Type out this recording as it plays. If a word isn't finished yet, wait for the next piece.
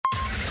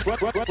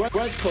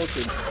Brunch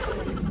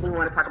Culture. We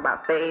want to talk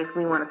about faith.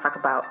 We want to talk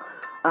about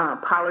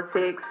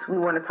politics. We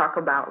want to talk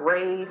about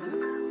race.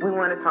 We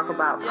want to talk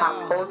about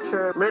pop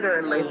culture.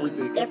 Literally,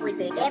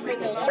 everything is up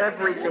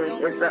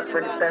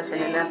for discussion,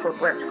 and that's what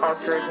brunch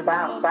culture is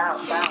about. It's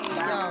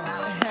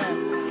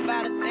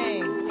about a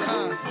thing.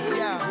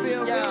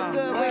 Feel real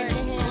good. Wave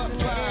your hands in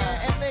the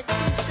air and lick 2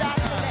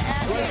 shots in the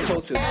air. Brunch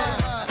Culture.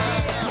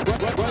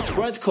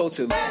 Brunch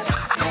Culture.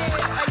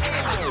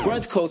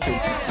 Brunch Culture.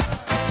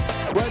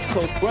 Brunch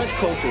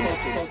Culture.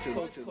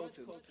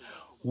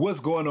 What's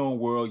going on,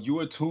 world? You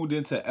are tuned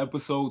into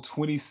episode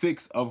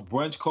 26 of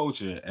Brunch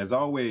Culture. As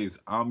always,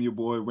 I'm your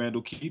boy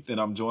Randall Keith,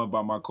 and I'm joined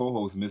by my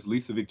co-host Miss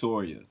Lisa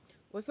Victoria.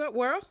 What's up,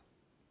 world?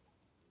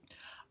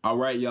 All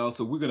right, y'all.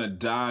 So we're gonna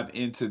dive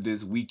into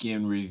this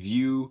weekend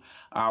review.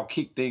 I'll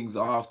kick things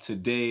off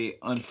today.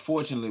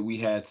 Unfortunately, we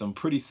had some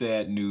pretty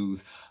sad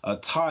news.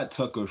 Todd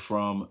Tucker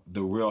from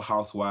the Real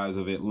Housewives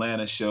of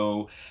Atlanta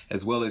show,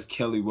 as well as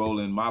Kelly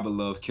Rowland, my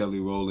beloved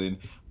Kelly Rowland,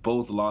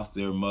 both lost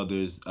their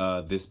mothers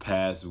this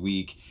past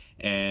week,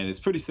 and it's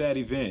a pretty sad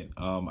event.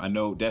 I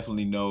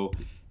definitely know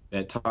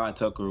that Todd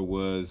Tucker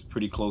was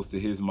pretty close to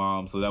his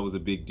mom, so that was a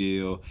big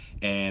deal.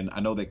 And I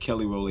know that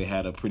Kelly Rowland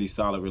had a pretty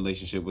solid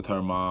relationship with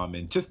her mom,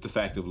 and just the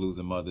fact of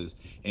losing mothers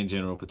in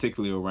general,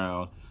 particularly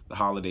around the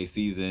holiday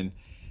season,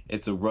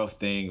 it's a rough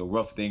thing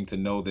to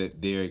know that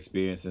they're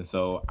experiencing.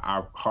 So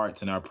our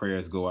hearts and our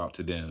prayers go out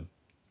to them.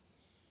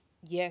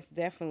 Yes,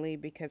 definitely,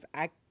 because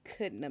I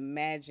couldn't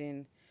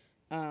imagine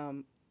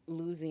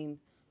losing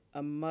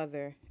a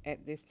mother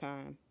at this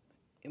time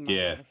in my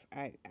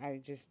life.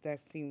 I just,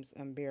 that seems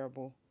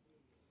unbearable.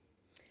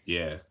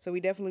 Yeah. So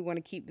we definitely want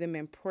to keep them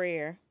in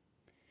prayer.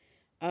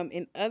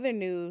 In other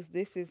news,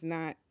 this is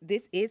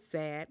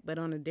sad, but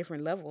on a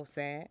different level of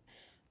sad.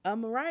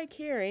 Mariah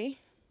Carey,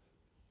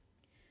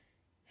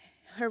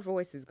 her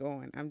voice is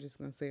going. I'm just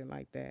gonna say it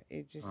like that.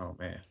 Oh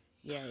man.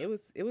 Yeah,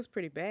 it was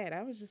pretty bad.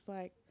 I was just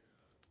like,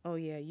 oh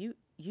yeah, you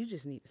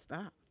just need to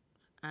stop.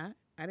 I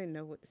didn't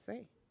know what to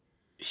say.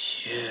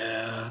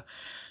 Yeah.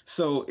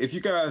 So if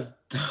you guys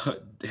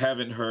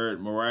haven't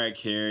heard, Mariah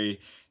Carey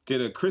did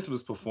a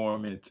Christmas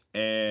performance,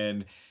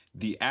 and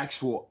the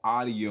actual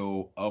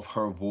audio of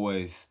her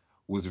voice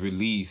was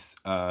released.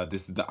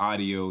 This is the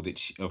audio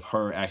of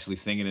her actually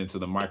singing into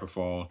the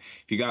microphone.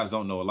 If you guys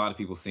don't know, a lot of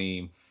people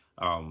seem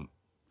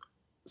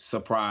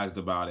surprised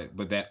about it,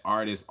 but that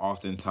artists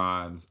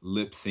oftentimes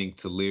lip sync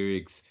to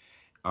lyrics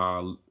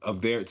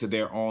to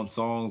their own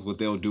songs. What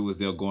they'll do is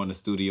they'll go in the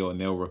studio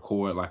and they'll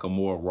record like a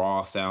more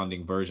raw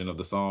sounding version of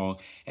the song,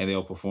 and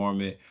they'll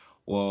perform it.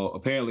 Well,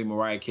 apparently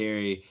Mariah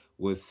Carey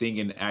was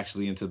singing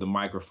actually into the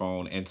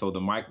microphone, and so the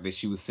mic that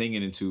she was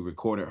singing into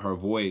recorded her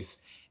voice,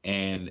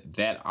 and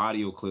that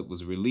audio clip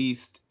was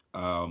released.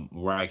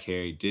 Mariah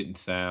Carey didn't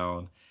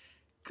sound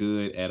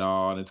good at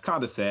all, and it's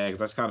kind of sad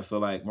because I just kind of feel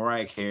like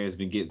Mariah Carey has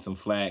been getting some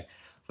flack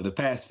for the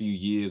past few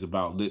years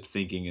about lip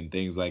syncing and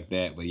things like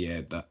that. But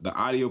yeah, the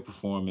audio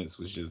performance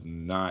was just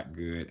not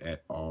good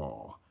at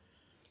all.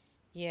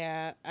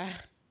 Yeah,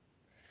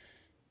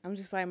 I'm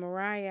just like,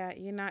 Mariah,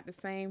 you're not the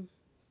same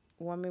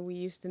woman we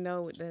used to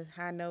know with the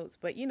high notes,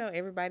 but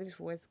everybody's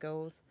voice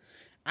goes.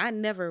 I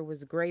never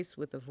was graced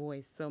with a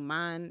voice, so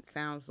mine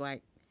sounds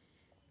like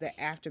the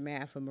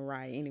aftermath of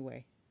Mariah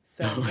anyway.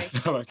 So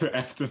Sound like the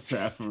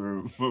aftermath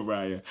of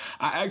Mariah.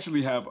 I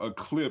actually have a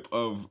clip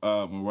of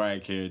Mariah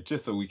Carey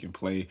just so we can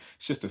play.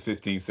 It's just a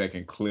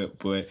 15-second clip,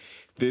 but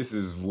this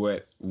is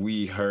what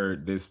we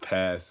heard this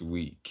past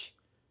week.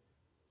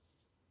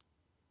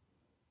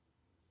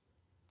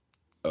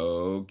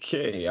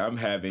 Okay, I'm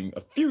having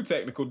a few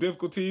technical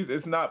difficulties.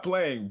 It's not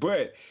playing,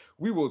 but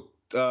we will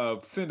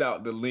send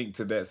out the link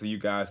to that so you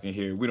guys can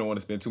hear. We don't want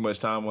to spend too much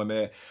time on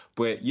that,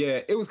 but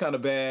yeah, it was kind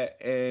of bad,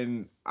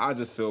 and I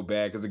just feel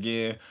bad because,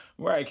 again,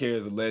 Mariah Carey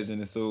is a legend,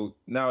 and so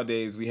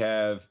nowadays we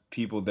have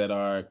people that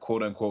are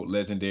quote unquote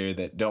legendary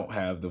that don't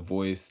have the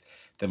voice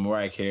that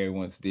Mariah Carey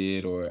once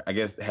did, or I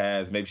guess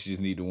has. Maybe she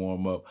just need to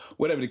warm up.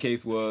 Whatever the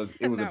case was,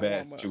 it was a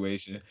bad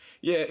situation.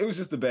 Yeah, it was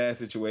just a bad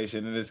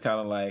situation, and it's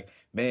kind of like,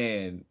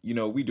 man,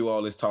 we do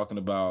all this talking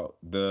about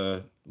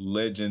the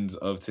legends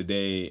of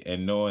today,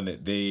 and knowing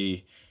that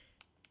they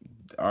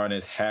aren't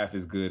as half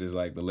as good as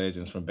like the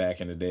legends from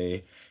back in the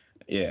day.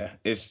 Yeah,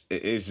 it's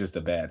just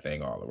a bad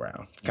thing all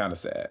around. It's kind of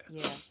sad.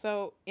 Yeah.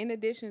 So in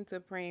addition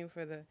to praying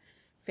for the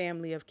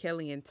family of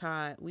Kelly and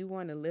Todd, we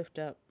want to lift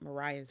up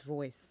Mariah's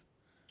voice.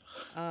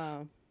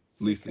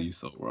 Lisa, you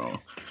so wrong.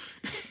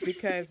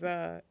 Because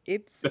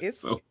it's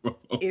so wrong.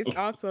 It's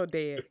also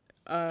dead.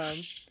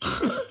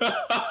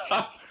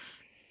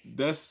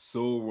 That's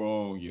so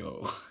wrong,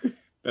 yo.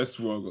 That's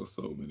wrong on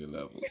so many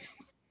levels.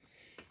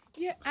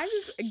 Yeah,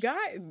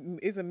 God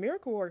is a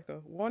miracle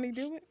worker. Won't he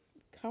do it?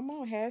 Come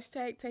on,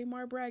 hashtag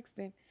Tamar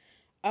Braxton.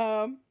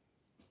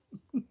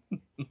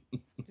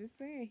 Just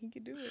saying, he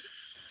could do it.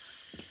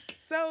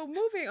 So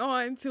moving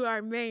on to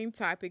our main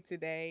topic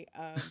today.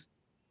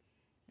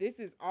 This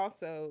is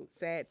also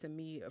sad to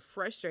me,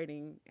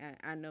 frustrating.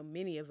 I know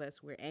many of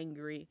us were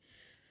angry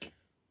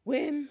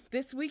when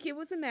this week it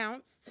was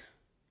announced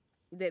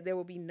that there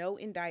will be no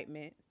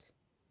indictment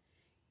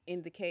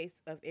in the case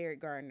of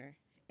Eric Gardner.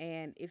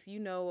 And if you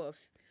know of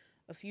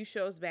a few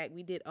shows back,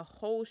 we did a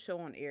whole show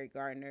on Eric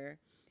Gardner,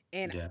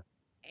 and Yeah.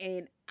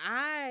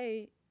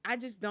 I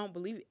just don't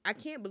believe it. I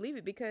can't believe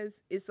it because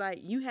it's like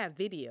you have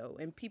video,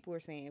 and people are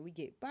saying we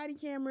get body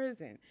cameras,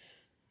 and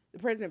the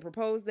president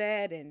proposed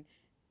that, and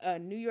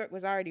New York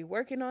was already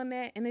working on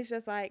that, and it's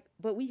just like,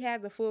 but we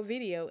have the full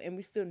video, and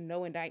we still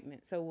no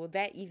indictment. So will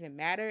that even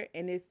matter?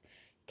 And it's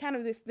kind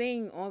of this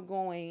thing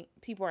ongoing.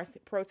 People are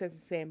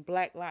protesting, saying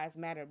Black Lives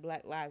Matter,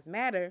 Black Lives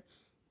Matter,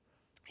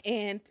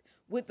 and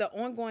with the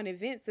ongoing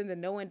events and the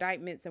no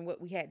indictments and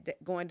what we had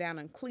going down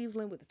in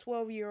Cleveland with the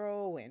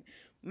 12-year-old and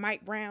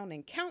Mike Brown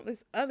and countless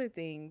other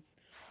things,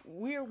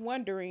 we're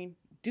wondering,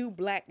 do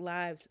black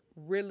lives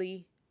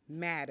really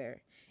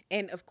matter?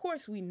 And of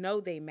course, we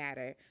know they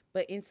matter,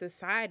 but in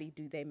society,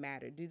 do they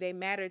matter? Do they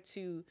matter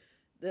to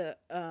the,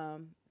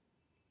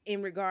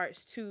 in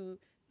regards to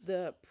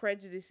the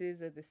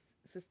prejudices or the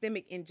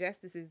systemic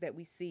injustices that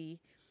we see?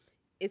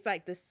 It's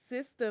like the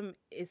system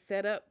is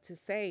set up to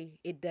say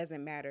it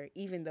doesn't matter,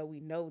 even though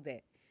we know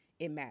that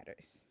it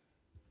matters.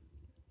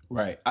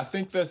 Right. I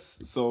think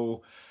that's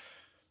so.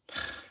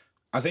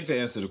 I think to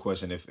answer the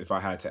question, if I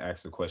had to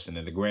ask the question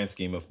in the grand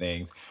scheme of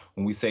things,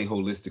 when we say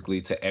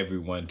holistically to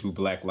everyone, do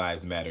Black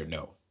Lives Matter?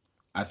 No.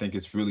 I think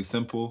it's really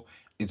simple.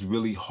 It's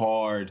really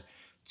hard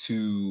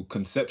to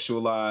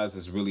conceptualize.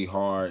 It's really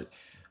hard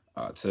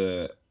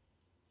to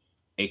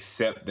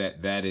accept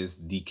that that is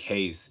the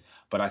case.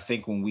 But I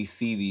think when we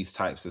see these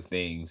types of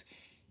things,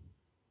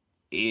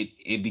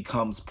 it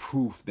becomes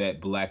proof that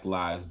Black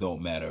lives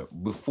don't matter.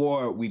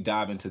 Before we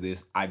dive into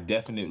this, I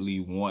definitely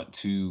want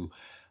to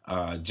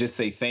just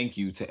say thank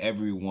you to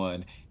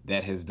everyone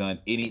that has done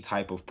any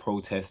type of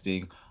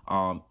protesting.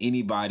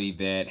 Anybody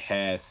that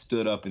has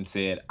stood up and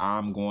said,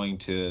 I'm going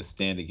to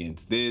stand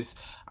against this,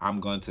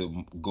 I'm going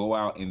to go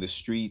out in the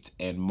streets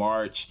and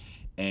march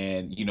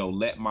and,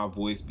 let my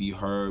voice be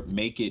heard,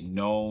 make it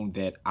known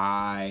that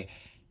I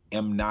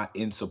am not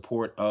in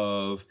support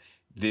of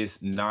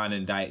this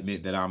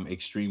non-indictment, that I'm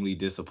extremely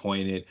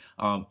disappointed.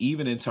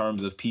 Even in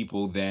terms of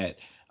people that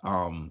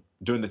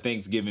during the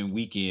Thanksgiving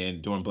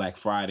weekend, during Black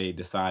Friday,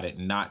 decided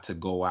not to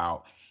go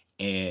out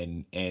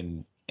and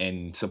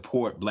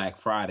support Black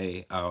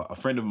Friday. A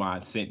friend of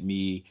mine sent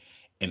me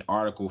an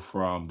article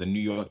from the New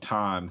York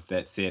Times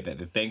that said that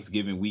the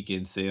Thanksgiving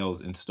weekend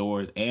sales in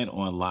stores and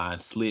online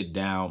slid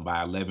down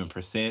by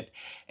 11%.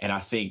 And I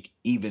think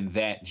even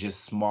that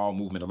just small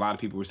movement, a lot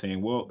of people were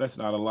saying, well, that's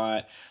not a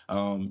lot.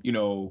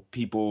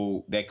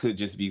 People, that could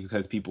just be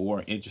because people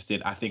weren't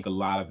interested. I think a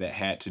lot of that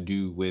had to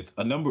do with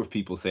a number of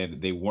people saying that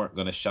they weren't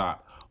going to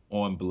shop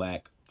on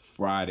Black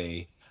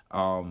Friday,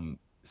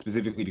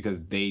 specifically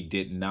because they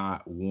did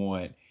not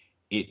want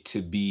it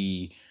to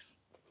be,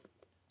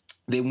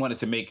 they wanted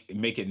to make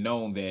it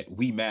known that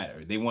we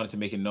matter. They wanted to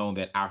make it known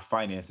that our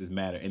finances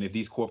matter. And if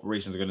these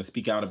corporations are going to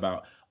speak out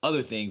about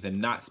other things and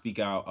not speak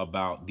out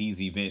about these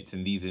events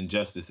and these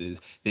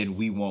injustices, then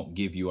we won't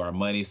give you our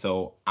money.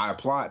 So I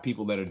applaud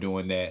people that are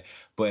doing that.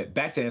 But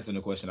back to answering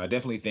the question, I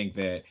definitely think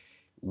that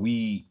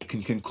we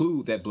can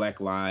conclude that Black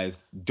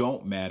lives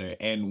don't matter.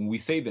 And when we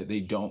say that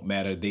they don't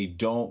matter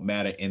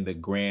in the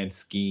grand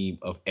scheme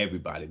of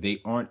everybody.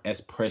 They aren't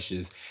as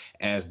precious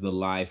as the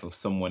life of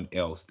someone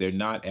else. They're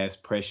not as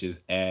precious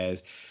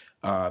as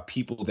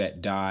people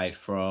that died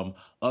from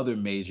other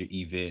major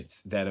events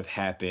that have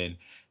happened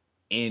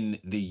in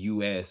the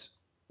US.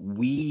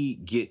 We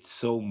get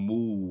so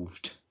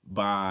moved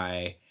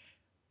by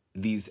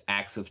these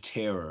acts of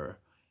terror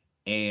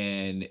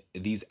and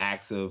these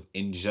acts of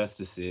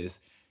injustices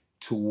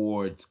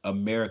towards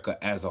America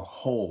as a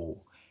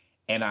whole.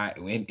 And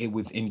it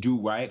with in due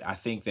right, I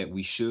think that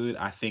we should.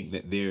 I think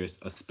that there's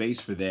a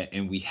space for that,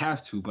 and we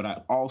have to. But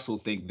I also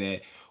think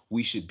that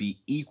we should be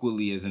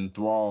equally as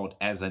enthralled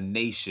as a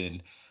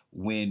nation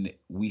when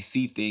we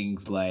see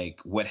things like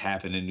what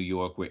happened in New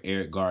York with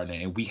Eric Gardner,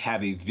 and we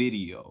have a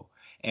video,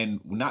 and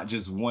not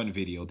just one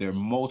video. There are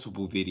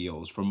multiple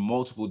videos from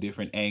multiple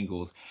different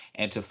angles,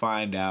 and to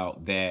find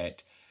out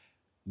that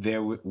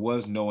there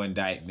was no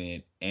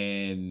indictment,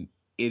 and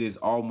it is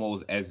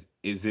almost as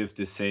if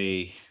to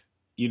say,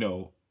 you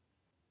know,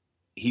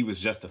 he was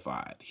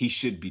justified. He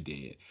should be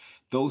dead.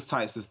 Those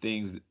types of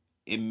things,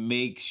 it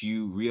makes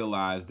you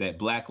realize that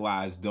Black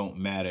lives don't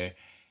matter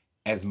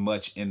as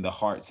much in the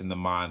hearts and the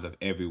minds of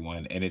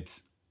everyone, and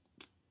it's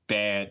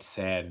bad,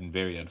 sad, and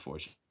very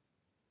unfortunate.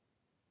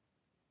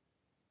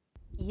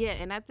 Yeah,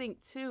 and I think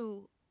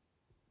too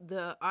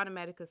the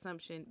automatic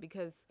assumption,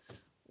 because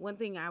one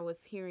thing I was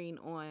hearing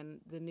on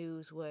the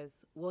news was,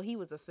 well, he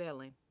was a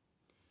felon,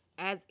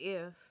 as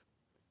if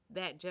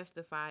that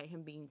justified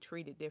him being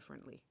treated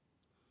differently.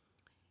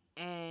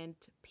 And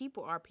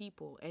people are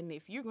people, and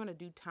if you're going to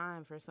do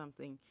time for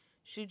something,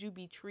 should you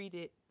be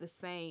treated the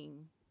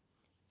same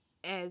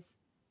as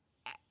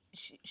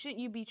shouldn't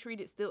you be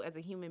treated still as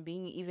a human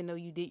being even though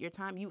you did your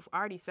time? You've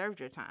already served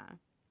your time.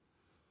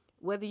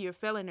 Whether you're a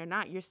felon or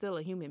not, you're still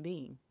a human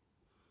being.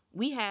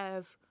 We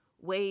have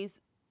ways,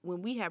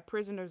 when we have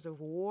prisoners of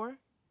war,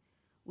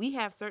 we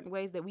have certain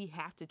ways that we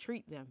have to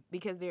treat them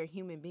because they're a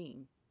human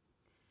being.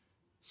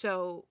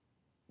 So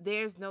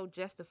there's no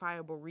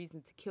justifiable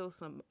reason to kill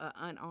some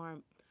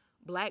unarmed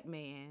black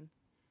man,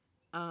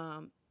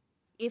 um,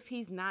 if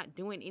he's not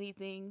doing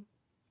anything.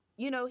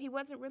 He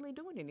wasn't really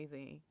doing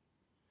anything.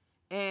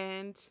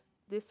 And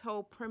this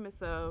whole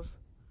premise of,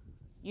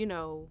 you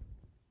know,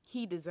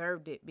 he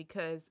deserved it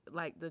because,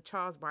 like the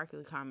Charles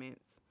Barkley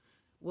comments,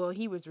 well,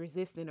 he was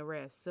resisting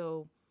arrest,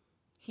 so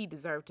he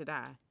deserved to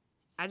die.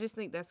 I just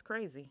think that's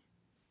crazy.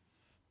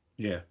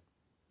 Yeah,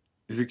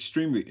 it's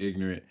extremely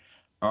ignorant.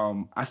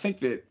 I think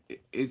that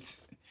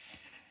it's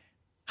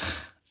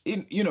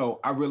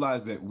I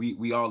realize that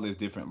we all live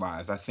different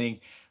lives. I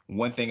think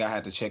one thing I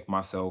had to check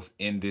myself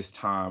in this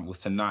time was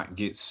to not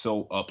get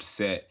so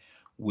upset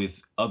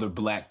with other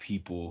black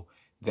people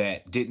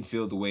that didn't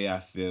feel the way I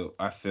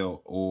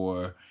felt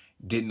or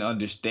didn't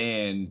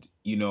understand,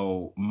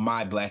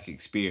 my black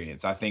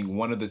experience. I think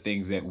one of the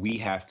things that we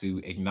have to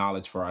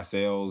acknowledge for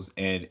ourselves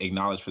and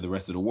acknowledge for the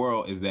rest of the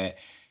world is that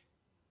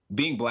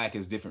being black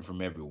is different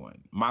from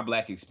everyone. My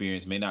black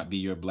experience may not be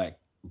your black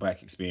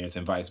experience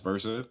and vice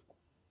versa,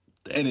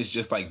 and it's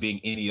just like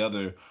being any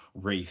other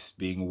race.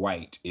 Being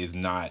white is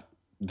not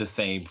the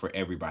same for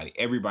everybody.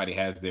 Everybody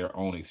has their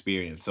own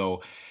experience.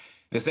 So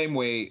the same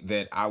way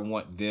that I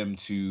want them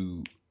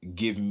to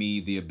give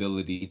me the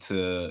ability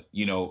to,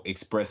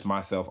 express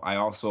myself, I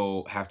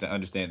also have to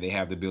understand they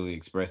have the ability to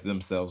express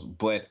themselves.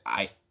 But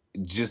I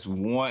just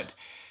want,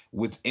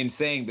 in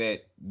saying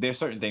that, there's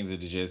certain things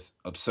that are just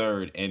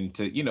absurd, and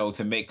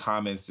to make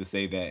comments to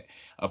say that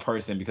a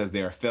person, because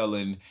they're a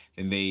felon,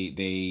 then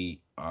they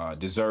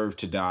deserve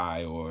to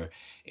die, or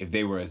if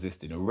they were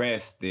resisting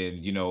arrest,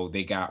 then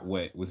they got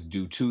what was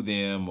due to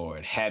them, or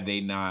had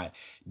they not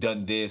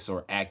done this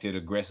or acted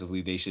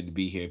aggressively, they shouldn't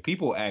be here.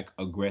 People act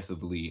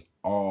aggressively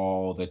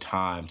all the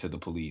time to the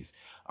police.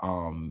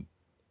 Um,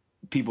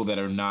 People that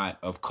are not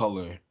of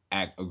color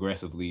act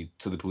aggressively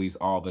to the police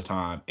all the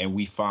time, and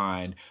we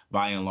find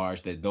by and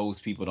large that those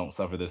people don't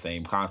suffer the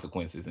same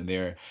consequences, and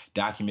there are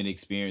documented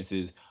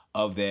experiences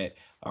of that.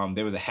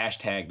 There was a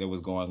hashtag that was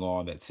going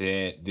on that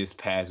said this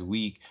past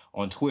week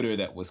on Twitter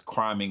that was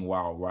criming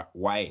while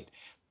white,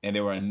 and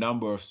there were a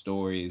number of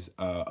stories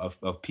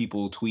of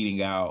people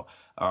tweeting out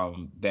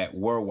that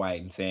were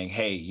white and saying,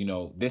 hey,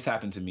 this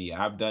happened to me,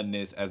 I've done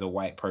this as a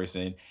white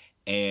person,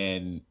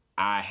 and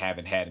I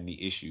haven't had any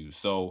issues.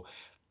 So,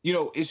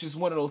 it's just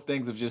one of those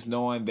things of just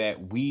knowing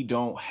that we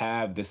don't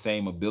have the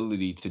same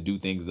ability to do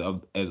things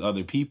as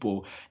other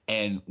people.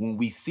 And when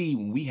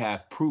we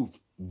have proof,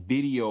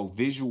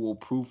 visual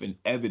proof and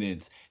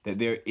evidence that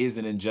there is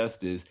an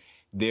injustice,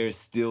 there's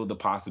still the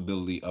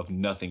possibility of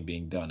nothing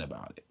being done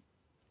about it.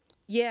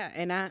 Yeah,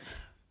 and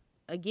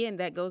again,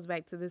 that goes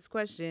back to this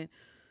question: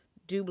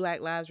 do Black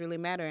lives really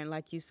matter? And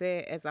like you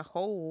said, as a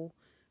whole,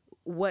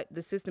 what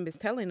the system is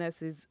telling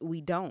us is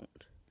we don't.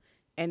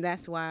 And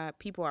that's why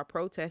people are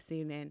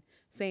protesting and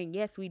saying,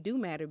 yes, we do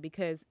matter,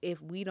 because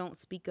if we don't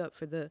speak up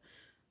for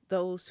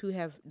those who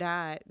have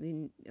died,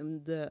 in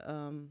the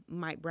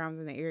Mike Browns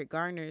and the Eric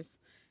Garners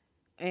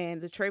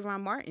and the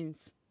Trayvon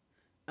Martins,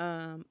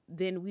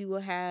 then we will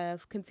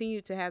have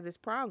continued to have this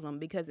problem,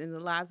 because in the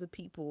lives of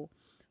people,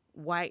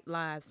 white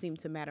lives seem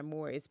to matter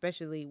more,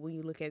 especially when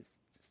you look at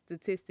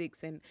statistics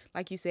and,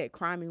 like you said,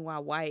 criming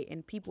while white,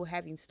 and people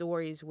having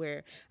stories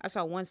where I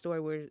saw one story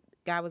where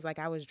guy was like,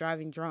 I was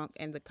driving drunk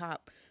and the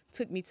cop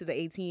took me to the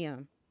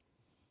ATM.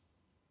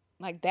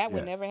 Like that would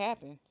Yeah. never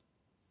happen.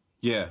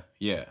 Yeah.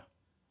 Yeah.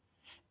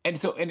 And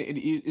so, and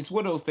it's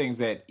one of those things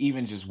that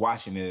even just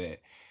watching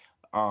it,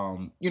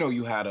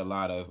 you had a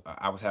lot of,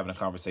 I was having a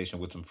conversation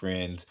with some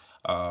friends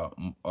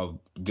of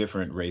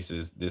different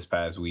races this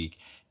past week,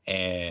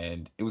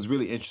 and it was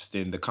really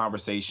interesting. The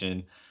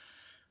conversation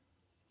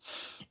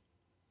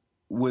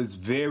was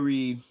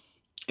very,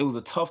 it was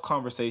a tough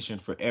conversation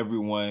for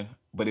everyone,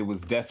 but it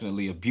was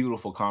definitely a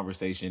beautiful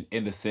conversation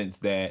in the sense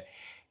that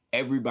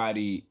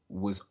everybody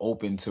was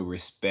open to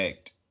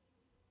respect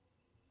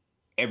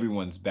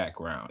everyone's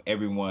background,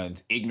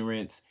 everyone's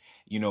ignorance,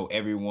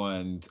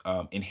 everyone's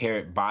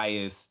inherent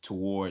bias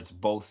towards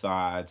both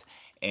sides.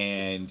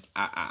 And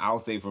I'll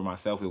say for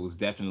myself, it was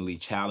definitely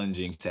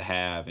challenging to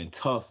have and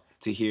tough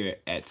to hear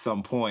at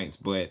some points,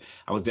 but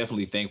I was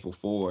definitely thankful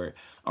for it.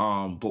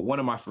 But one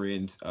of my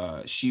friends,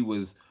 she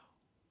was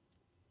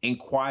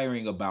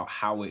inquiring about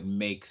how it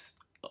makes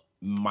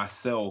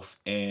myself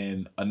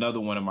and another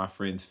one of my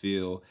friends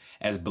feel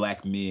as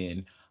black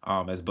men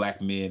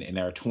in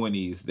our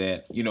 20s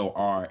that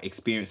are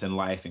experiencing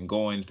life and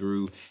going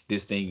through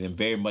this thing, and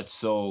very much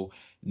so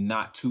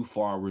not too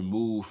far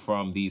removed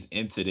from these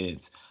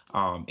incidents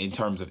in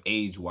terms of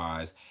age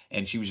wise.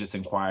 And she was just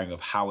inquiring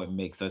of how it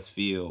makes us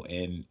feel,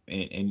 and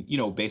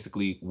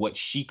basically what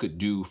she could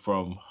do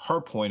from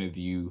her point of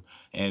view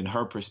and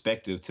her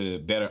perspective to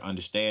better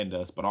understand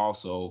us, but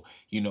also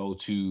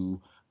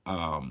to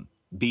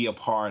be a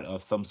part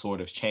of some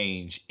sort of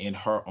change in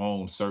her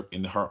own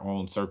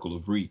circle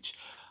of reach.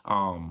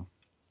 Um,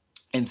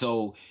 and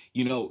so,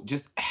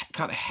 just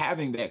kind of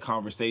having that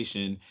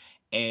conversation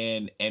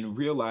and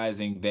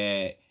realizing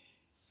that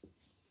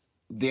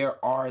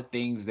there are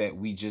things that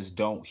we just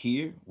don't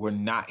hear. We're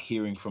not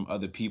hearing from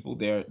other people.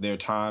 There are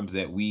times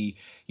that we,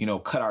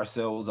 cut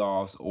ourselves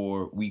off,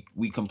 or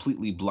we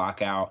completely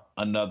block out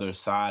another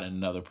side and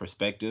another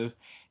perspective.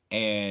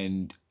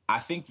 And I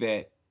think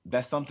that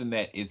that's something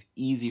that is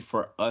easy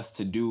for us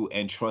to do.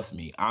 And trust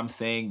me, I'm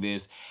saying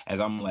this as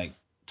I'm like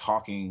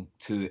talking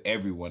to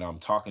everyone. I'm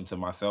talking to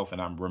myself,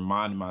 and I'm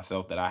reminding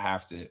myself that I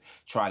have to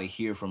try to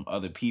hear from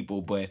other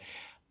people. But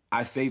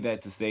I say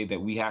that to say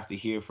that we have to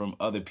hear from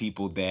other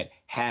people that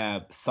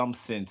have some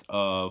sense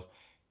of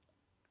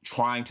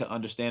trying to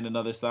understand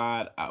another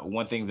side.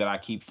 One thing that I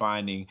keep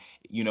finding,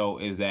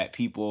 is that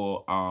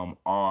people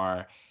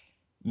are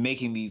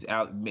making these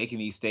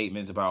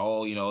statements about,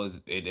 oh,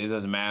 it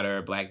doesn't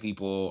matter, black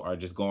people are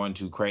just going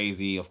too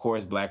crazy, of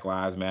course Black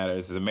lives matter,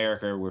 this is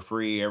America, we're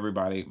free,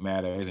 everybody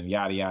matters, and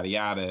yada yada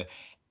yada.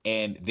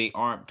 And they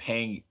aren't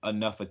paying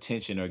enough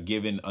attention or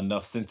giving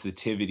enough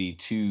sensitivity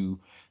to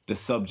the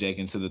subject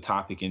and to the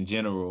topic in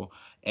general.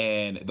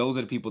 And those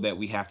are the people that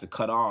we have to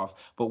cut off.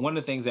 But one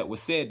of the things that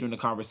was said during the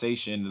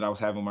conversation that I was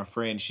having with my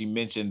friend, she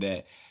mentioned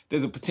that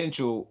there's a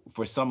potential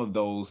for some of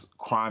those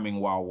criming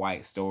while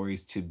white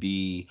stories to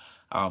be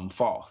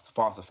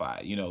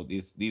falsified.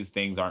 These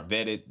things aren't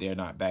vetted, they're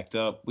not backed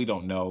up. We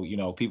don't know.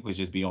 People could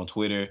just be on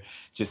Twitter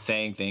just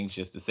saying things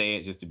just to say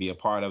it, just to be a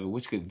part of it,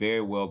 which could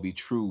very well be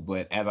true.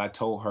 But as I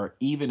told her,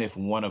 even if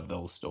one of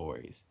those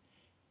stories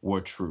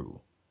were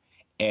true,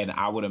 and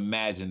I would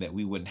imagine that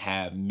we wouldn't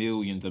have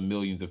millions and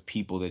millions of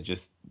people that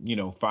just,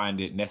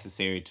 find it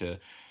necessary to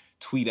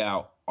tweet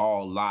out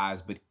all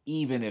lies. But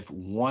even if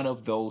one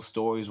of those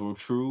stories were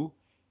true,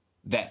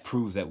 that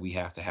proves that we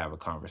have to have a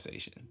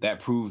conversation. That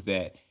proves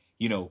that,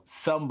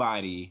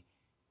 somebody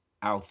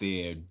out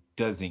there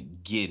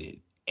doesn't get it.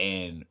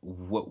 And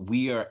what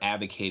we are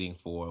advocating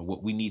for,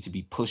 what we need to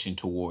be pushing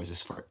towards,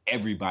 is for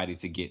everybody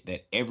to get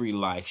that every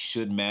life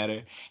should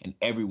matter and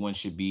everyone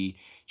should be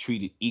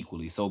treated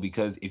equally. So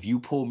because if you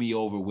pull me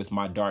over with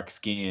my dark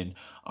skin,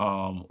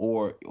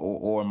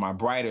 or my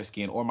brighter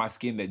skin, or my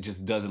skin that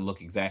just doesn't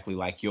look exactly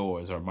like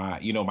yours, or my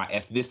my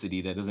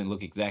ethnicity that doesn't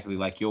look exactly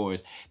like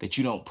yours, that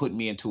you don't put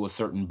me into a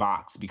certain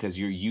box because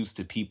you're used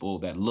to people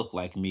that look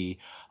like me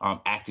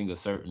acting a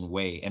certain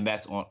way. And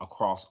that's on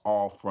across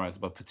all fronts,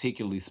 but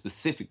particularly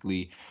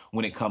specifically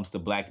when it comes to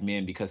black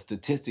men, because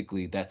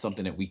statistically that's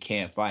something that we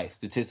can't fight.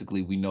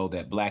 Statistically, we know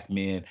that black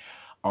men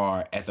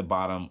are at the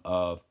bottom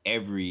of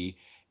every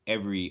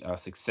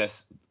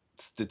success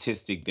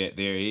statistic that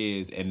there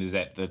is, and is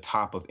at the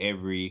top of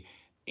every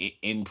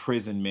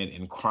imprisonment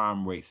and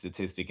crime rate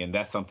statistic. And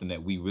that's something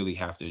that we really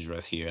have to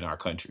address here in our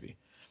country.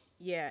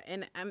 Yeah,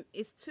 and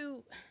it's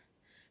too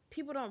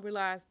people don't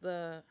realize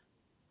the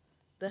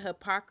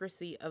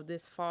hypocrisy of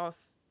this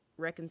false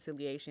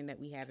reconciliation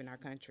that we have in our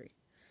country.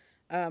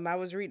 I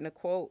was reading a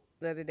quote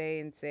the other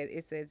day and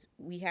it says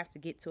we have to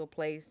get to a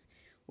place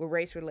where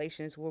race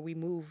relations where we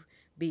move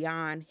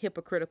beyond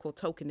hypocritical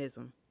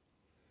tokenism.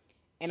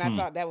 And I Hmm.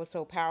 thought that was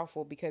so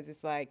powerful because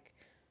it's like,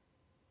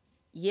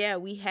 yeah,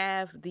 we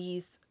have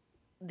these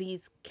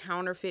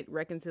counterfeit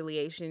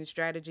reconciliation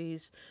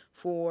strategies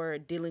for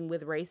dealing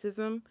with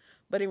racism,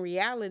 but in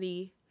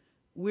reality,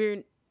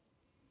 we're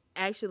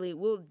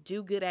we'll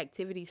do good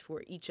activities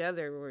for each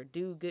other or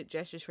do good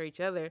gestures for each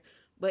other,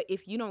 but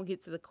if you don't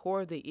get to the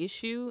core of the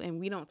issue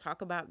and we don't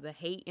talk about the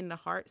hate in the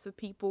hearts of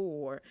people,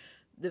 or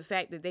the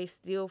fact that they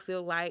still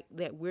feel like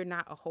that we're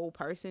not a whole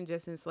person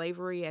just in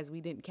slavery as we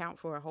didn't count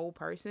for a whole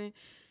person,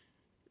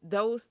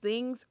 those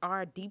things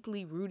are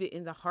deeply rooted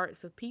in the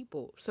hearts of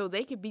people. So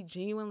they could be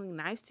genuinely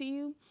nice to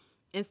you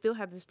and still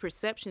have this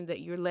perception that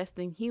you're less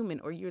than human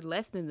or you're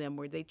less than them,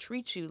 or they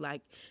treat you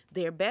like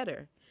they're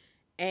better.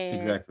 And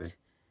Exactly.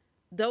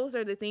 those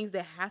are the things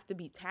that have to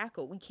be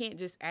tackled. We can't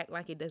just act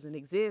like it doesn't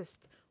exist.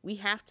 We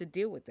have to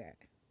deal with that.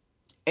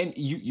 And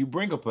you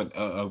bring up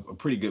a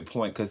pretty good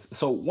point, because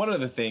so one of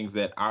the things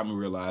that I'm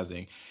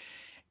realizing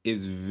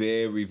is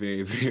very,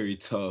 very, very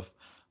tough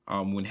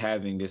when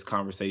having this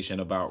conversation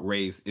about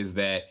race, is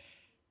that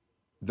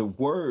the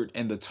word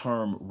and the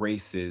term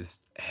racist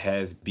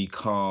has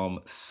become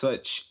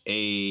such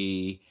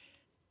a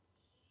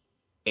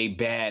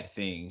bad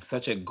thing,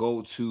 such a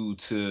go-to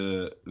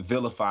to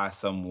vilify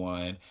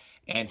someone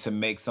and to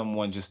make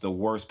someone just the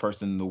worst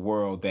person in the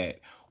world, that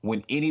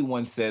when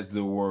anyone says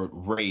the word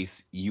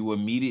race, you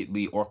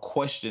immediately, or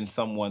question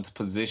someone's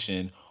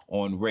position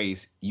on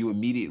race, you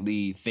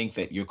immediately think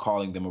that you're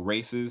calling them a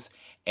racist.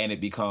 And it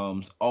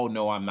becomes, oh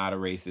no, I'm not a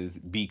racist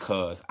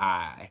because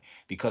I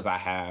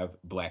have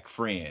black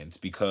friends,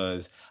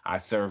 because I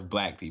serve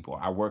black people,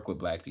 I work with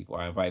black people,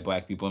 I invite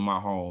black people in my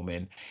home,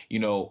 and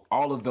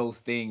all of those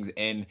things.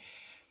 And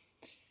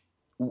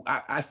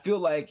I feel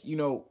like,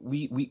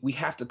 we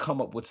have to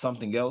come up with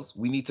something else.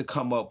 We need to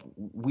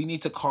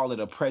call it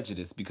a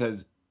prejudice,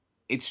 because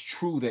it's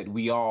true that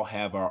we all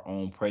have our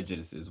own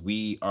prejudices.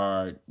 We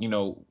are,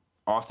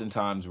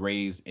 oftentimes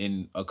raised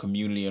in a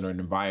community or an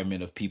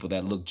environment of people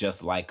that look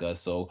just like us.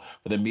 So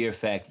for the mere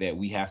fact that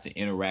we have to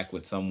interact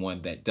with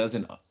someone that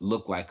doesn't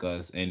look like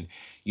us, and,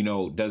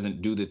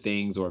 doesn't do the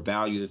things or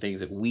value the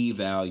things that we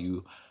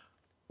value,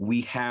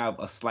 we have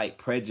a slight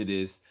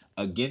prejudice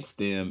against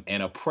them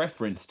and a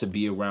preference to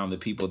be around the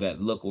people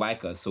that look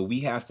like us. So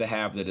we have to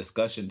have the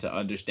discussion to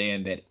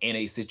understand that in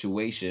a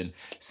situation,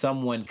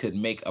 someone could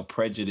make a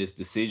prejudiced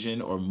decision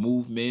or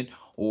movement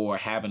or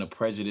having a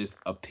prejudiced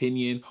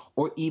opinion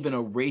or even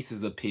a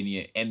racist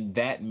opinion, and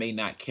that may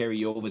not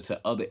carry over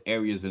to other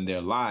areas in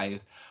their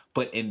lives,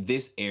 but in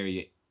this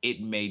area,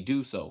 it may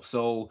do so.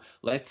 So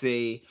let's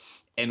say,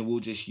 and we'll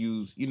just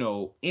use,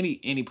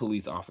 any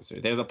police officer.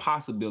 There's a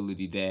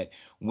possibility that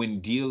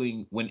when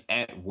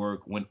at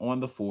work, when on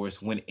the force,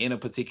 when in a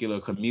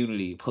particular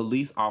community,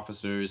 police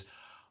officers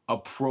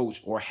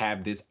approach or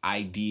have this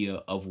idea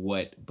of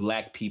what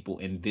black people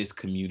in this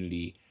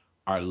community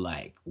are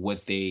like,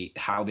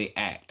 how they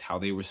act, how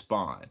they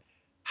respond.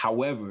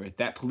 However,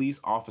 that police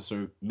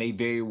officer may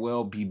very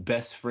well be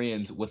best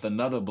friends with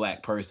another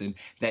black person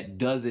that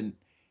doesn't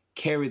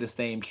carry the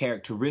same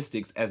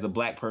characteristics as the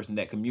black person in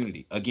that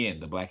community. Again,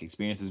 the black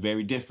experience is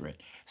very different.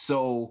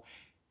 So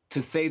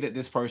to say that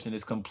this person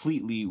is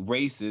completely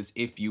racist,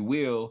 if you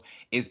will,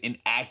 is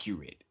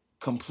inaccurate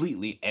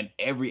completely in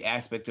every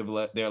aspect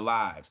of their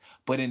lives.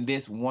 But in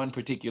this one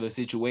particular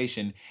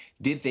situation,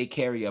 did they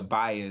carry a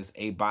bias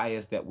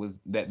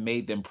that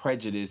made them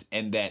prejudiced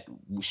and that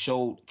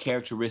showed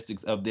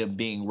characteristics of them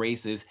being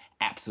racist?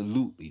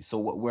 Absolutely. So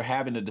what we're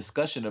having a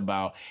discussion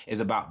about is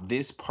about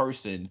this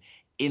person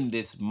in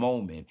this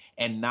moment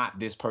and not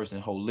this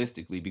person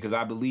holistically, because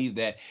I believe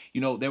that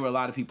there were a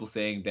lot of people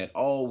saying that,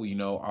 oh,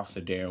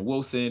 Officer Darren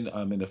Wilson,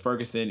 in the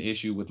Ferguson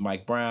issue with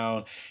Mike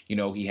Brown,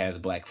 he has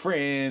black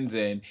friends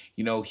and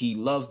he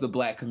loves the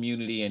black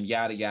community and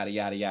yada yada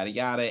yada yada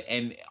yada,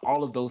 and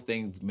all of those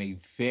things may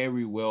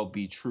very well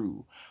be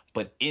true.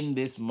 But in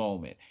this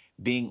moment,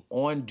 being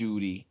on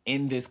duty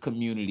in this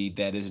community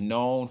that is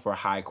known for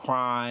high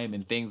crime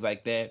and things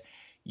like that,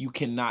 you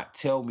cannot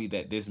tell me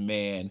that this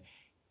man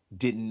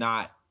did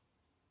not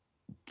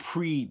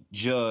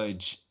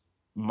prejudge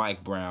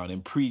Mike Brown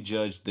and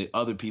prejudge the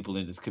other people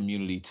in this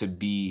community to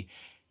be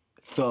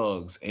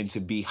thugs and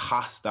to be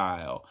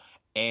hostile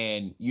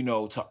and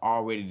to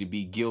already to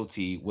be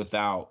guilty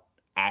without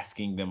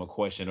asking them a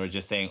question or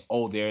just saying,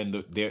 oh, they're in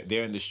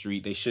the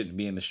street, they shouldn't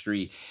be in the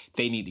street,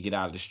 they need to get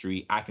out of the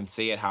street, I can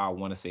say it how I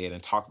want to say it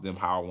and talk to them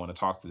how I want to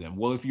talk to them.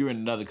 Well, if you're in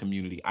another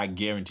community, I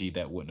guarantee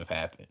that wouldn't have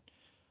happened.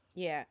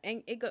 Yeah,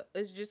 and it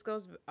just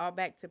goes all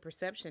back to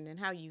perception and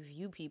how you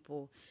view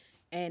people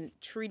and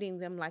treating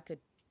them like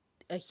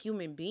a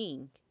human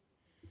being.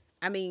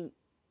 I mean,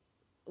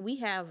 we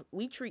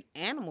treat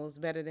animals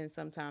better than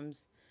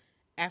sometimes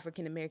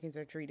African Americans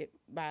are treated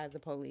by the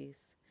police.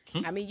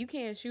 Hmm. I mean, you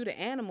can't shoot an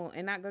animal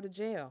and not go to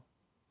jail.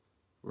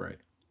 Right.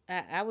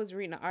 I was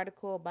reading an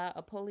article about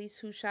a police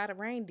who shot a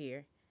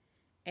reindeer,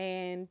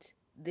 and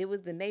there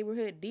was the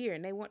neighborhood deer,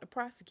 and they want to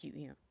prosecute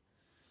him.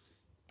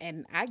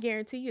 And I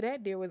guarantee you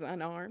that deer was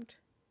unarmed,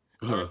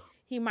 or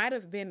he might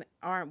have been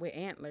armed with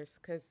antlers.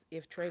 Because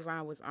if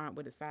Trayvon was armed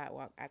with a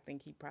sidewalk, I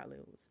think he probably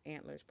was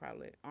antlers,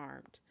 probably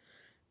armed.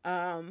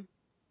 Um,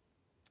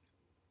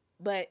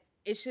 but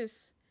it's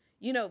just,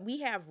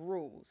 we have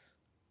rules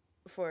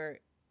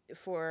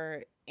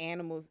for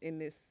animals in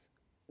this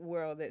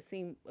world that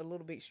seem a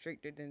little bit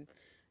stricter than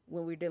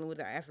when we're dealing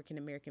with our African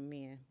American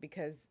men,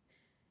 because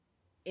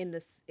in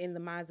the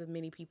minds of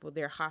many people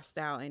they're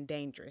hostile and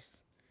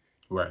dangerous.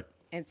 Right.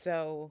 And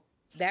so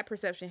that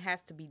perception has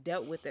to be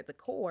dealt with at the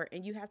core,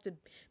 and you have to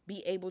be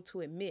able to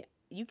admit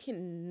you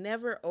can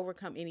never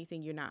overcome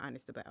anything you're not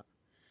honest about.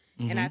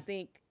 And I Mm-hmm.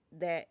 think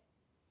that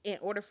in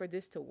order for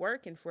this to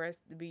work and for us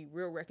to be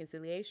real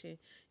reconciliation,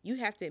 you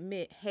have to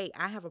admit, hey,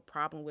 I have a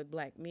problem with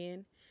black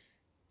men.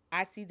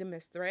 I see them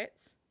as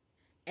threats,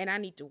 and I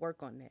need to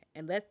work on that.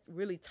 And let's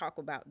really talk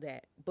about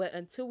that. But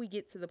until we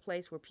get to the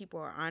place where people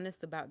are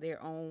honest about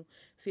their own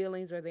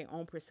feelings or their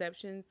own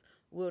perceptions,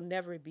 we'll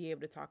never be able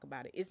to talk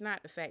about it. It's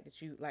not the fact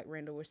that you, like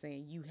Randall was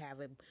saying, you have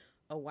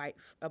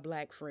a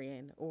black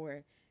friend,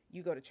 or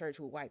you go to church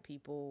with black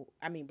people,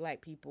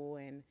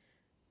 and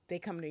they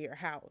come to your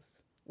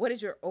house. What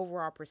is your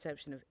overall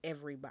perception of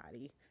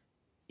everybody?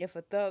 If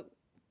a thug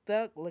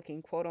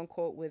looking, quote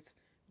unquote, with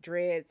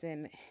dreads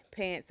and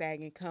pants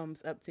sagging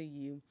comes up to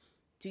you,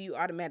 do you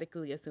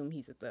automatically assume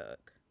he's a thug?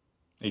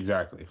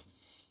 Exactly.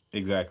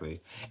 Exactly.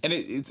 And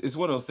it's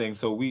one of those things.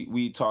 So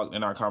we talked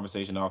in our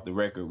conversation off the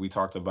record, we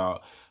talked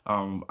about,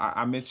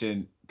 I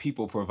mentioned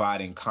people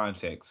providing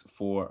context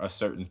for a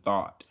certain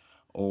thought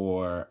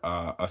or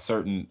a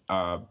certain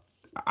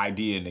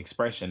idea and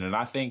expression. And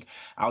I think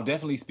I'll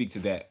definitely speak to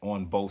that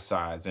on both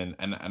sides. And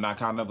I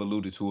kind of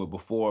alluded to it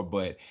before,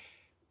 but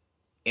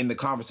in the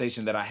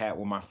conversation that I had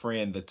with my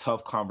friend, the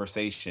tough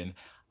conversation,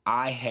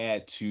 I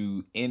had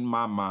to, in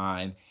my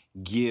mind,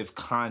 give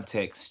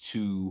context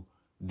to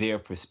their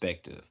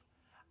perspective.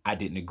 I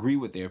didn't agree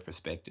with their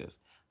perspective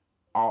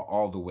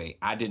all the way.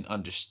 I didn't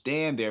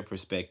understand their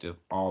perspective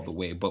all the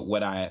way. But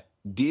what I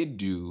did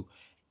do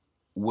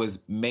was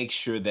make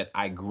sure that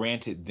I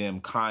granted them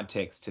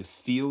context to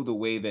feel the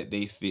way that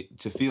they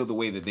feel the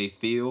way that they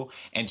feel,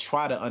 and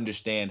try to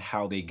understand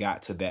how they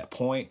got to that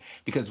point.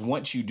 Because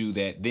once you do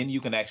that, then you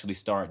can actually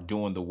start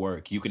doing the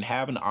work. You can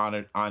have an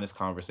honest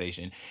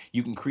conversation.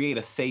 You can create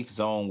a safe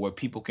zone where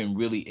people can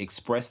really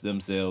express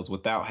themselves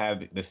without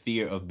having the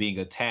fear of being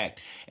attacked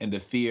and the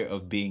fear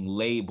of being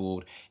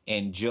labeled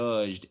and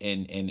judged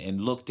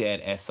and looked at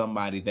as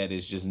somebody that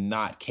is just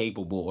not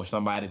capable, or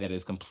somebody that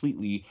is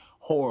completely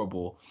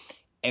horrible.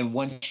 And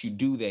once you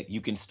do that, you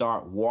can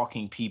start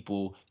walking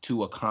people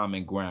to a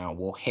common ground.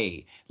 Well,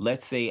 hey,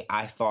 let's say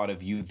I thought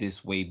of you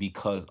this way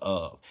because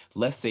of.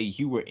 Let's say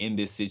you were in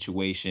this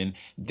situation,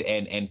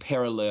 and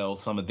parallel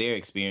some of their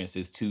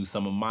experiences to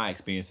some of my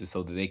experiences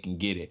so that they can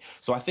get it.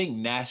 So I think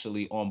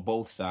nationally on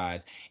both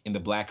sides, in the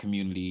Black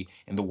community,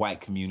 in the white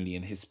community,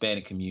 in the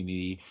Hispanic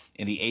community,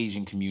 in the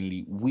Asian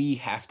community, we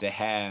have to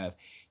have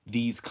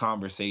these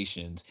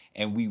conversations,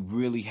 and we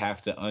really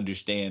have to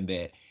understand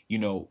that,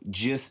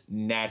 just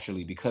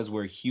naturally, because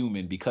we're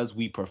human, because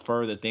we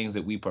prefer the things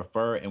that we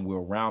prefer, and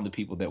we're around the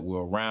people that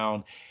we're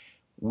around,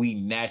 we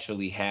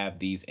naturally have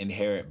these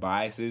inherent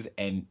biases,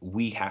 and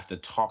we have to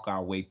talk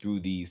our way through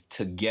these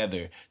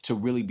together to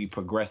really be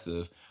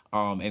progressive,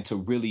 and to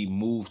really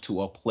move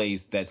to a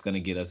place that's going to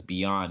get us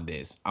beyond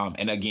this.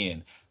 And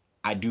again,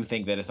 I do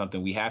think that is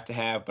something we have to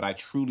have, but I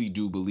truly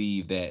do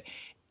believe that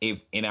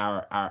if in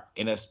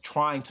us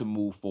trying to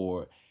move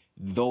forward,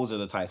 those are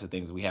the types of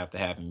things we have to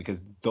happen,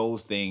 because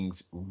those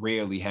things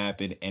rarely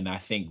happen. And I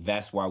think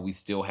that's why we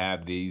still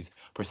have these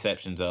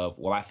perceptions of,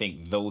 well, I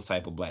think those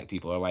type of Black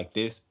people are like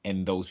this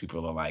and those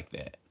people are like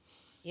that.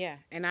 Yeah,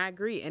 and I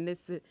agree. And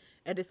it's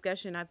a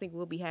discussion I think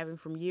we'll be having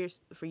from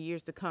years for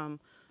years to come.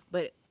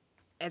 But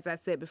as I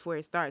said before,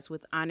 it starts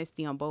with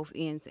honesty on both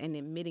ends and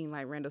admitting,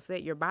 like Randall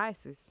said, your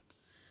biases.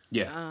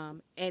 Yeah.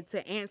 And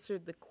to answer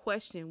the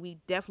question, we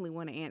definitely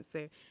want to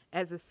answer,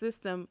 as a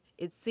system,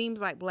 it seems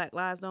like Black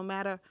lives don't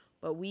matter,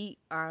 but we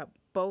are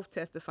both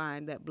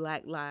testifying that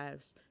Black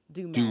lives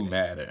do Do matter.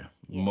 matter.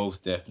 Yeah.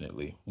 Most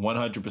definitely.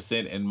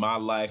 100% in my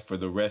life, for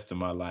the rest of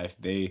my life.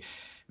 They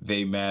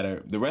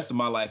matter. The rest of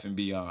my life and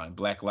beyond.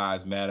 Black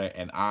lives matter,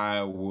 and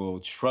I will,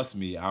 trust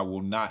me, I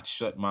will not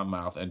shut my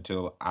mouth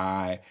until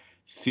I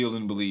feel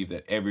and believe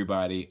that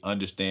everybody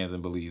understands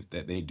and believes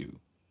that they do.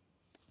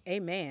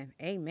 Amen.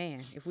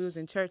 Amen. If we was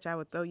in church, I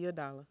would throw you a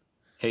dollar.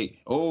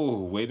 Hey,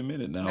 oh, wait a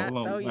minute now. Hold Not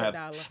on. throw We you might a have,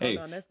 dollar. Hold hey,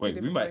 on, that's two wait,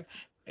 different places.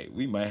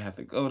 we might have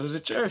to go to the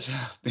church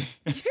house then.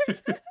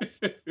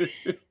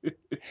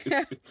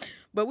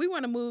 But we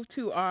want to move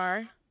to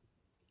our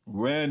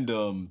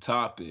Random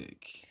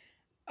topic.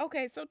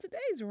 okay. So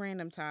today's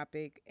random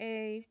topic: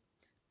 a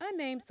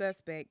unnamed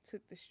suspect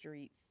took the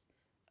streets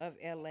of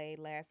L.A.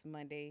 last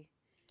Monday,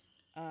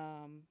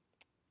 um,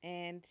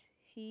 and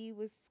he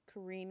was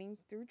careening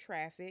through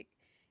traffic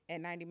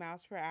at 90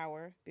 miles per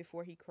hour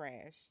before he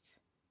crashed.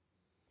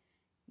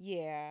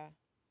 Yeah,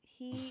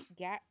 he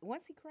got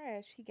once he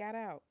crashed, he got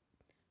out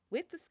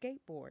with the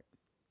skateboard.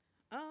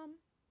 Um,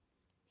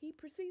 he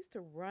proceeds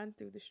to run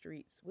through the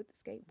streets with the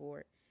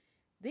skateboard.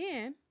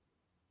 Then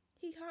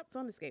he hops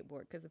on the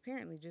skateboard because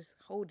apparently just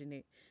holding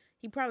it,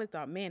 he probably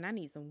thought, "Man, I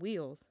need some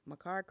wheels. My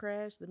car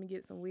crashed. Let me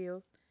get some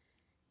wheels."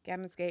 Got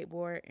on the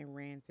skateboard and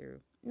ran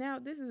through. Now,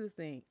 this is the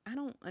thing. I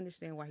don't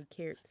understand why he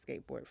carried the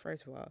skateboard.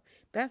 First of all,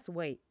 that's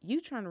weight.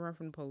 You trying to run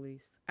from the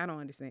police? I don't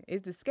understand.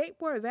 Is the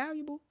skateboard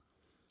valuable?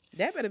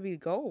 That better be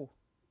gold.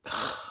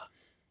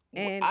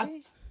 Well,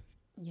 And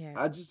yeah,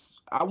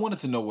 I wanted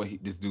to know what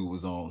this dude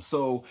was on.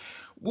 So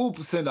we'll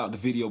send out the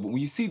video, but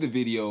when you see the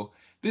video,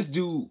 this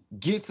dude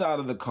gets out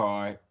of the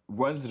car,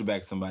 runs to the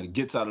back of somebody,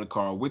 gets out of the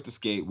car with the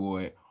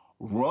skateboard,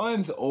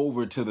 runs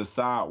over to the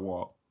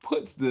sidewalk,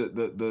 puts the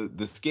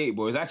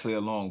skateboard, it's actually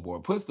a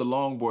longboard, puts the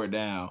longboard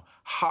down,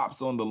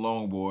 hops on the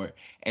longboard,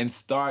 and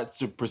starts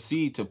to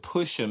proceed to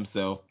push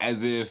himself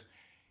as if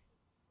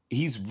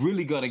he's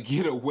really gonna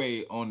get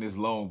away on this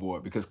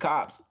longboard, because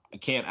cops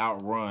can't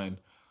outrun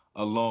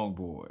a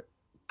longboard.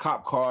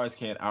 Cop cars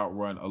can't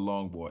outrun a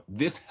longboard.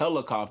 This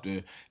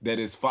helicopter that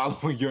is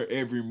following your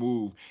every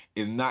move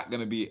is not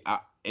gonna be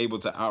able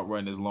to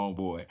outrun this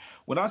longboard.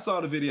 When I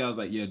saw the video, I was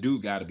like, yeah,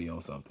 dude got to be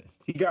on something.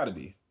 He got to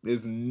be.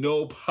 There's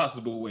no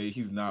possible way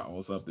he's not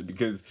on something,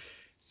 because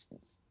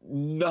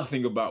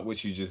nothing about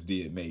what you just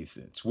did made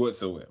sense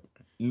whatsoever.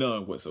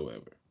 None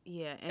whatsoever.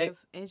 yeah, and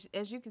And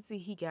as you can see,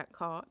 he got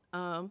caught.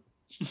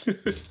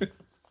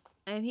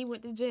 And he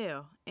went to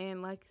jail.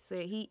 And like I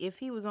said, he if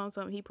he was on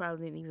something, he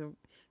probably didn't even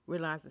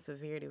realize the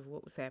severity of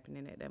what was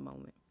happening at that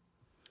moment.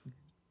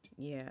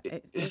 Yeah,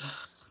 it's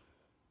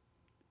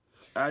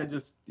I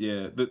just,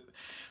 yeah,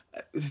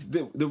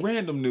 the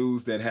random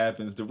news that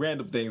happens, the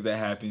random things that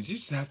happens, you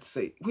just have to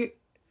say, wait,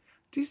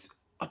 these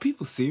are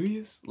people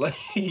serious?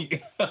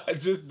 Like, I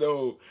just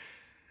don't.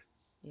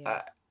 yeah.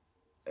 I,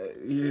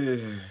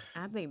 yeah.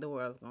 I think the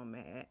world's gone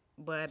mad.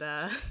 But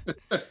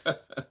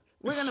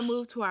we're gonna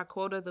move to our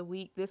quote of the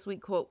week. This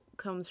week quote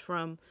comes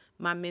from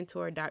my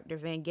mentor, Dr.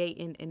 Van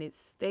Gaten, and it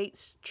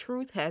states,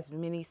 "Truth has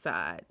many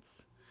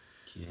sides."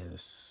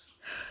 Yes.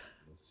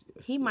 Yes.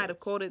 Yes. He might have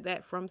Yes. quoted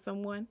that from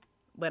someone,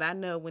 But I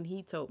know when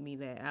he told me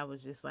that, I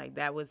was just like,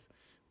 that was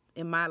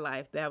in my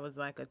life, that was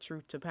like a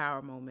truth to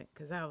power moment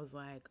because I was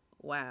like,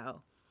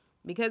 wow.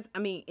 Because, I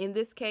mean, in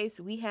this case,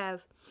 we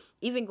have,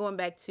 even going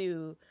back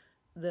to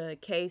the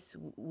case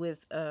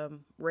with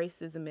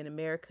racism in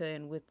America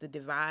and with the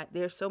divide,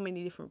 there's so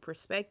many different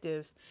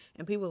perspectives,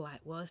 and people are like,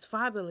 well, it's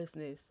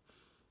fatherlessness.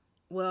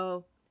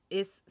 Well,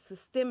 it's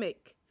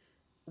systemic.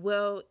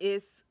 Well,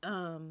 it's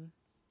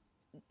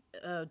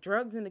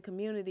drugs in the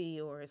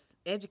community, or it's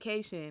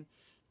education.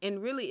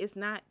 And really, it's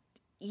not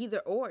either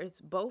or,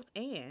 it's both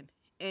and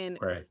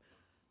Right.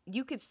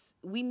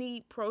 we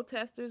need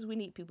protesters, we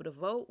need people to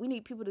vote, we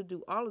need people to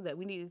do all of that.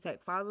 We need to attack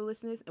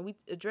fatherlessness, and we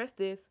addressed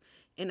this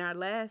in our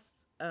last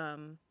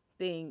um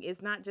thing.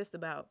 It's not just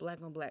about black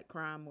on black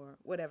crime or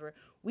whatever.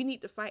 We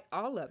need to fight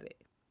all of it.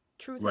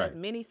 Truth has Right.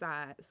 many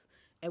sides,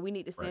 and we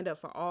need to Right. stand up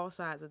for all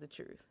sides of the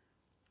truth.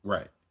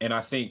 Right. And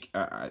I think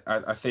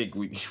I think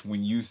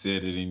when you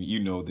said it, and you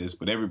know this,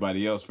 but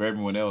everybody else, for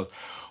everyone else,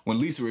 when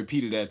Lisa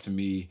repeated that to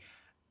me,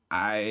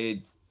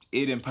 I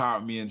it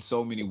empowered me in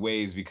so many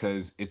ways,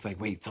 because it's like,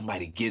 wait,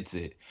 somebody gets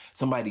it.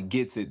 Somebody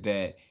gets it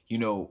that,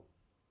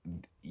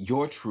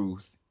 your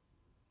truth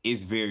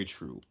is very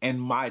true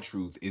and my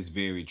truth is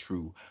very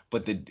true.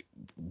 But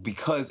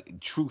because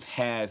truth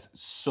has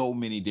so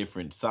many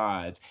different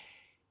sides,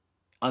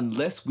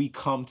 unless we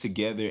come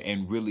together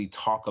and really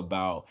talk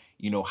about,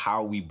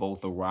 how we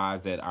both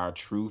arrived at our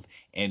truth,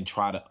 and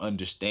try to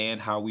understand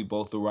how we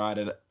both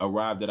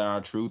arrived at our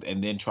truth,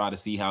 and then try to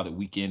see how that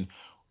we can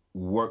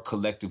work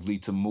collectively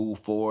to move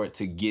forward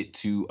to get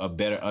to a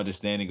better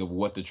understanding of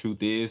what the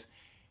truth is,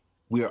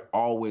 we are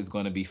always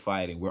going to be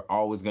fighting. We're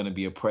always going to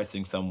be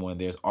oppressing someone.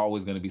 There's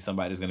always going to be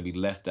somebody that's going to be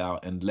left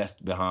out and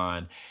left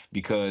behind,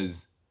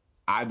 because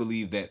I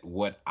believe that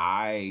what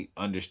I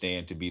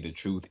understand to be the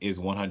truth is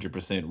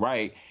 100%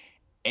 right,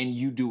 and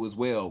you do as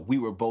well. We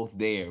were both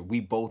there.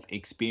 We both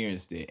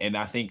experienced it. And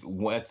I think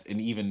what's an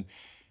even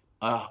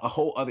a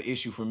whole other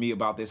issue for me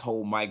about this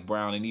whole Mike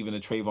Brown and even the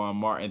Trayvon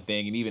Martin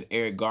thing and even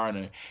Eric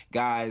Garner,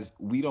 guys,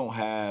 we don't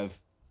have.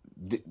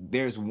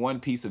 There's one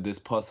piece of this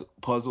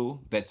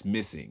puzzle that's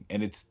missing,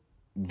 and it's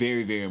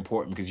very, very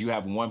important, because you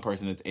have one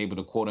person that's able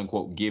to quote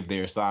unquote give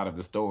their side of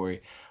the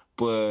story,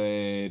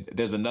 but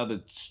there's another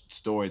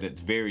story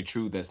that's very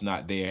true that's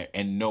not there,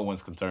 and no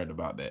one's concerned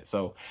about that.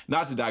 So,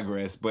 not to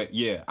digress, but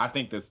yeah, I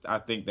think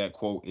that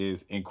quote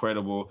is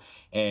incredible,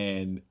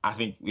 and I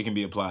think it can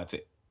be applied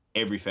to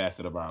every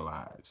facet of our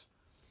lives.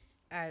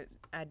 I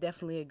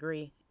definitely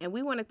agree. And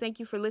we want to thank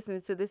you for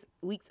listening to this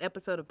week's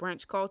episode of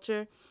Brunch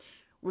Culture.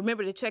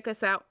 Remember to check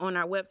us out on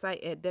our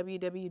website at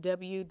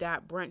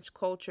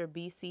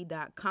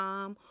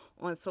www.brunchculturebc.com,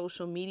 on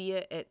social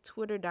media at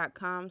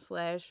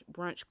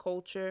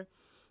twitter.com/brunchculture,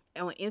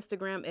 on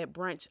Instagram at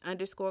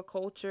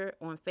brunch_culture,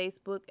 on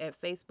Facebook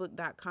at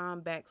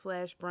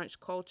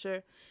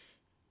facebook.com/brunchculture.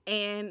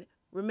 And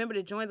remember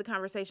to join the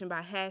conversation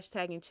by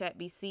hashtagging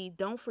ChatBC.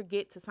 Don't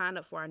forget to sign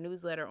up for our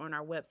newsletter on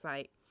our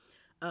website.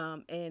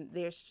 And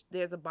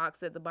there's a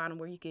box at the bottom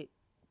where you could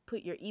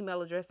put your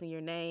email address and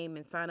your name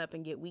and sign up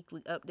and get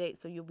weekly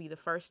updates, so you'll be the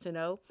first to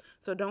know.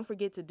 So don't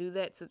forget to do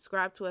that.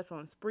 Subscribe to us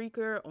on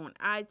Spreaker, on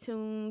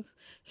iTunes,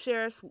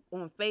 share us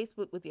on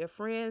Facebook with your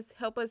friends.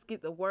 Help us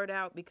get the word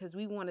out, because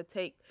we want to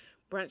take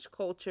brunch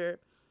culture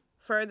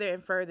further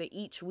and further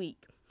each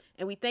week.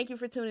 And we thank you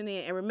for tuning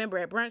in. And remember,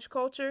 at Brunch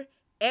Culture,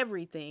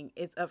 everything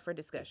is up for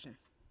discussion.